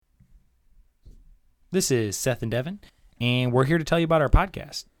This is Seth and Devin, and we're here to tell you about our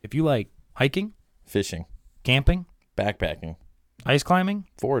podcast. If you like hiking, Fishing, camping, backpacking, ice climbing,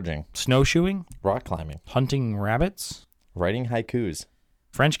 foraging, snowshoeing, rock climbing, hunting rabbits, writing haikus,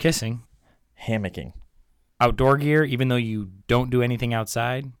 French kissing, hammocking, outdoor gear, even though you don't do anything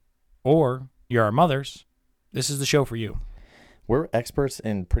outside, or you're our mothers, this is the show for you. we're experts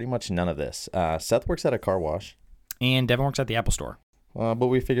in pretty much none of this. Seth works at a car wash, And Devin works at the Apple Store. but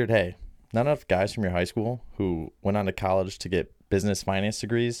we figured, hey, not enough guys from your high school who went on to college to get business finance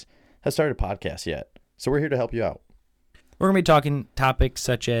degrees have started a podcast yet. So we're here to help you out. We're going to be talking topics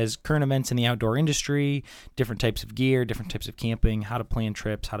such as current events in the outdoor industry, different types of gear, different types of camping, how to plan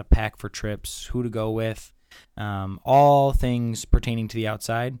trips, how to pack for trips, who to go with, all things pertaining to the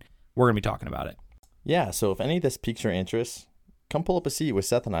outside. We're going to be talking about it. Yeah, so if any of this piques your interest, come pull up a seat with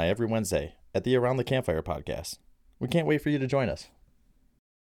Seth and I every Wednesday at the Around the Campfire podcast. We can't wait for you to join us.